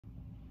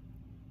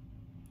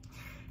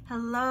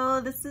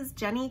Hello, this is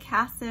Jenny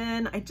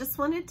Kassan. I just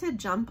wanted to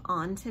jump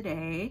on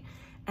today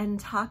and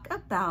talk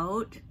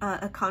about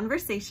a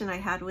conversation I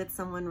had with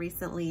someone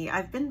recently.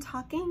 I've been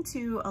talking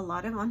to a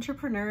lot of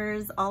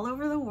entrepreneurs all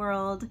over the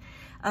world,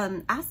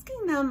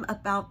 asking them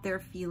about their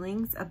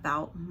feelings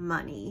about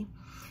money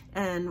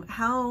and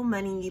how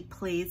money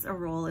plays a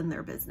role in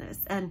their business.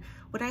 And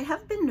what I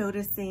have been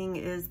noticing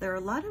is there are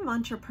a lot of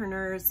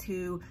entrepreneurs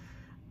who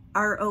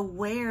are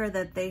aware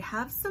that they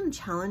have some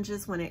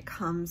challenges when it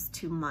comes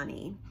to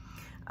money.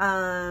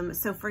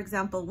 So for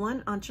example,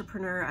 one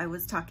entrepreneur I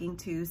was talking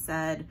to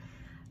said,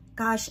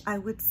 gosh, I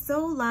would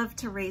so love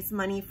to raise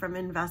money from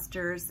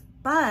investors,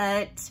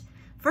 but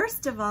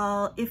first of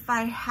all, if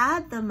I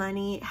had the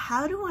money,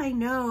 how do I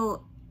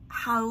know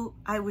how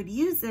I would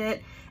use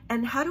it?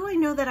 And how do I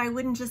know that I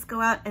wouldn't just go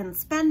out and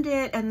spend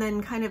it and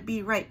then kind of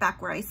be right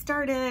back where I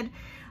started?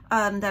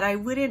 That I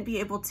wouldn't be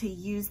able to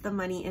use the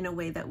money in a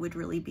way that would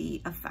really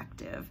be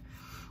effective.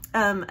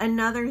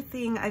 Another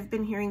thing I've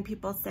been hearing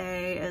people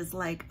say is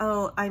like,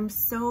 oh, I'm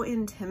so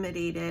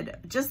intimidated.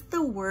 Just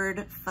the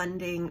word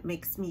funding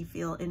makes me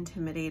feel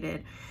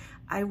intimidated.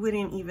 I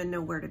wouldn't even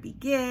know where to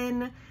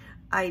begin.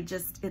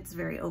 It's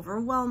very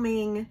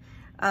overwhelming.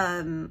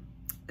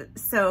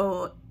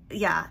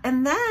 Yeah,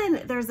 and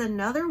then there's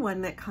another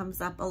one that comes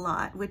up a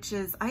lot, which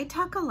is I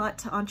talk a lot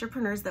to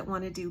entrepreneurs that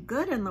want to do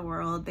good in the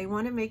world. They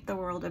want to make the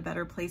world a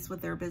better place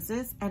with their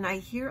business. And I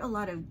hear a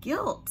lot of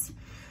guilt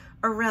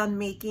around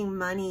making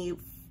money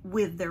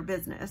with their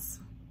business.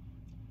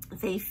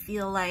 They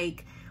feel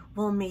like,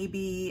 well,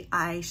 maybe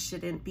I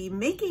shouldn't be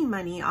making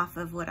money off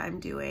of what I'm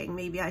doing.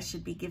 Maybe I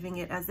should be giving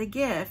it as a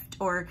gift,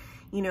 or,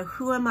 you know,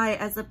 who am I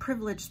as a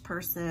privileged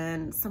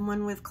person,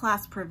 someone with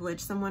class privilege,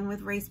 someone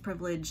with race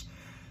privilege,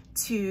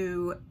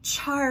 to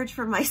charge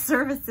for my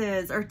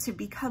services or to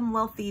become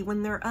wealthy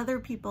when there are other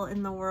people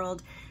in the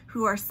world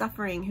who are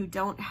suffering, who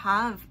don't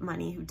have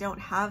money, who don't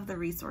have the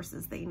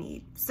resources they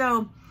need.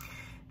 So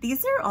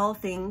these are all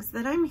things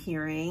that I'm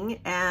hearing,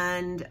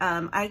 and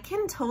I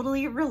can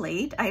totally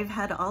relate. I've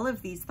had all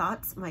of these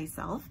thoughts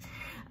myself.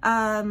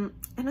 And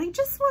I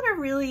just want to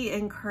really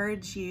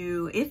encourage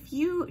you, if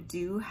you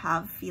do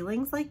have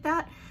feelings like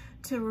that,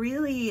 to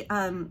really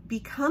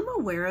become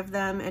aware of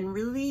them and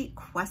really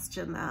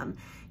question them.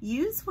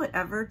 Use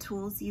whatever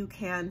tools you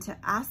can to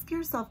ask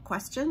yourself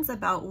questions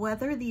about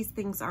whether these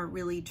things are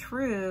really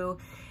true.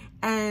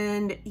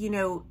 And, you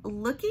know,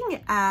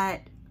 looking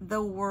at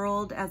the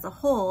world as a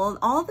whole,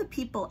 all the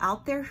people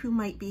out there who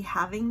might be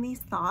having these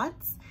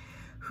thoughts,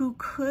 who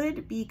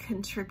could be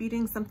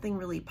contributing something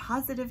really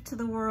positive to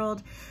the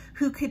world,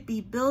 who could be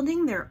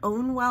building their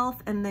own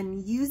wealth and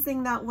then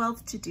using that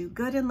wealth to do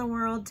good in the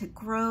world, to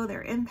grow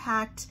their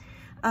impact.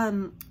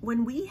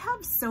 When we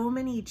have so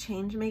many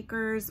change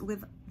makers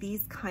with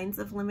these kinds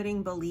of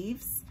limiting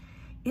beliefs,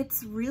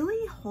 it's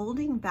really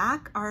holding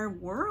back our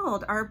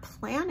world, our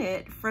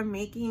planet, from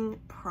making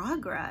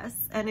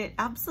progress. And it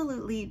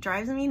absolutely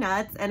drives me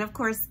nuts. And of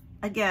course,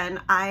 again,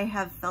 I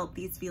have felt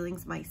these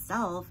feelings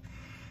myself,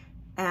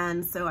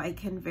 and so I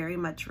can very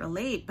much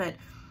relate. But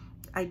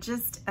I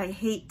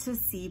hate to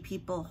see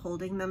people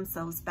holding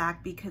themselves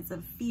back because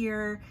of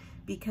fear,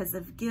 because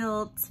of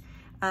guilt,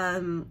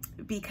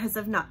 because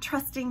of not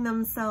trusting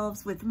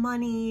themselves with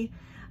money.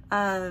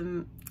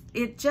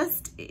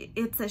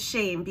 It's a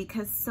shame,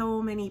 because so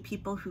many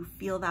people who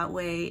feel that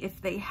way, if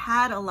they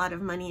had a lot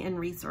of money and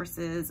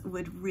resources,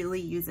 would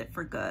really use it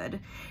for good.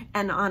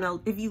 And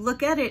if you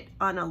look at it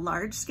on a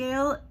large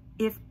scale,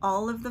 if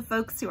all of the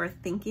folks who are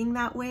thinking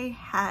that way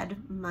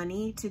had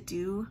money to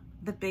do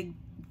the big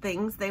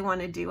things they want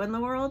to do in the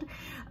world,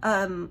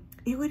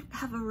 it would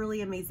have a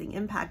really amazing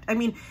impact. I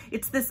mean,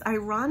 it's this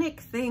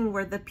ironic thing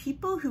where the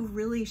people who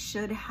really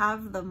should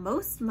have the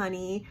most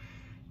money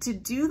to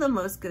do the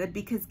most good,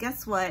 because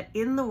guess what?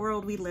 In the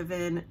world we live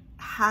in,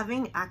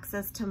 having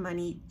access to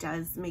money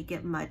does make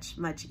it much,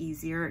 much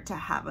easier to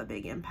have a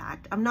big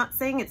impact. I'm not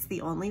saying it's the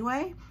only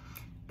way,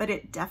 but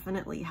it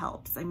definitely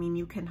helps. I mean,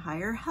 you can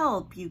hire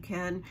help, you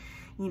can,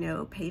 you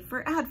know, pay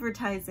for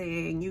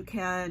advertising, you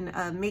can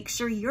make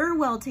sure you're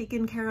well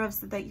taken care of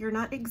so that you're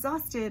not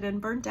exhausted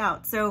and burnt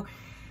out. So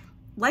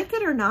like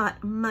it or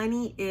not,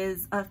 money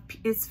is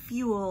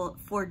fuel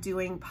for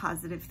doing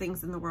positive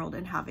things in the world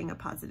and having a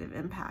positive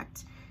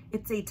impact.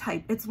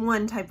 It's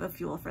one type of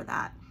fuel for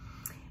that.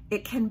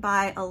 It can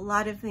buy a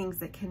lot of things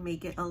that can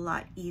make it a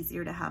lot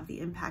easier to have the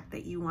impact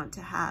that you want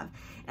to have.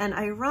 And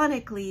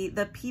ironically,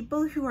 the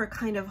people who are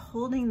kind of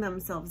holding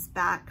themselves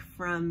back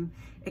from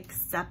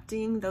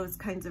accepting those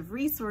kinds of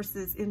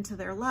resources into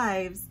their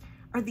lives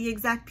are the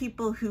exact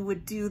people who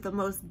would do the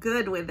most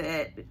good with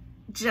it,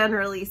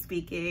 generally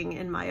speaking,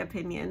 in my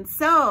opinion.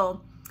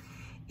 So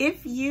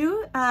if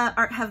you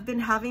have been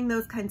having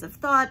those kinds of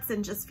thoughts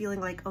and just feeling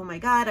like, oh my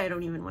God, I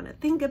don't even want to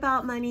think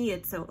about money,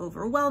 it's so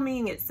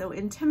overwhelming, it's so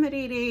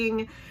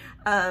intimidating,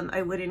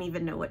 I wouldn't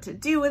even know what to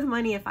do with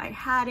money if I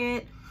had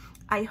it,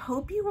 I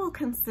hope you will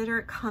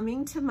consider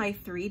coming to my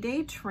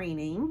 3-day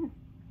training.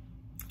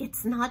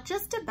 It's not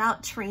just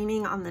about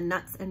training on the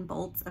nuts and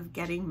bolts of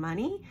getting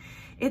money.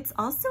 it's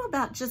also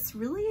about just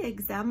really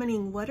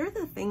examining what are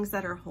the things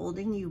that are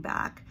holding you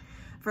back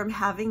from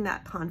having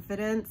that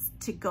confidence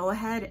to go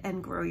ahead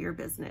and grow your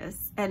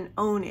business and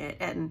own it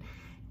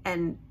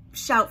and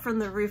shout from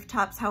the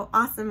rooftops how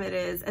awesome it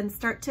is and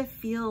start to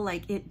feel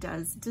like it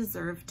does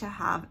deserve to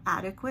have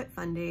adequate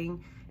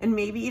funding, and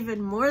maybe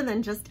even more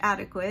than just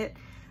adequate,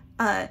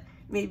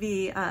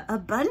 maybe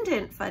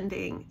abundant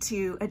funding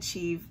to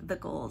achieve the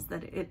goals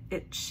that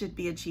it should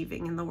be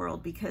achieving in the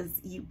world, because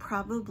you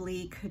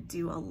probably could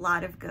do a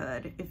lot of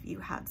good if you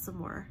had some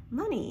more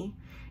money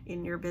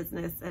in your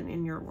business and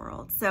in your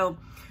world. So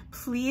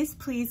please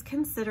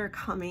consider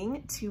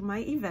coming to my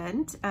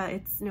event.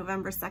 It's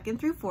November 2nd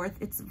through 4th.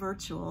 It's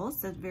virtual,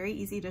 so it's very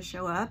easy to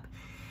show up.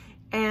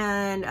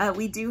 And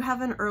we do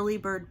have an early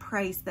bird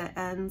price that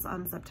ends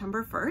on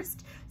September 1st.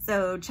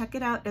 So check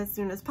it out as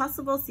soon as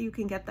possible so you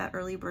can get that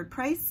early bird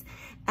price.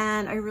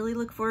 And I really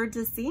look forward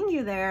to seeing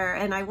you there.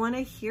 And I want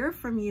to hear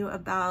from you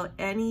about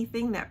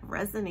anything that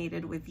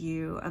resonated with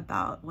you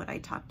about what I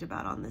talked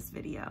about on this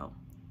video.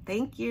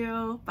 Thank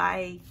you.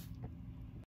 Bye.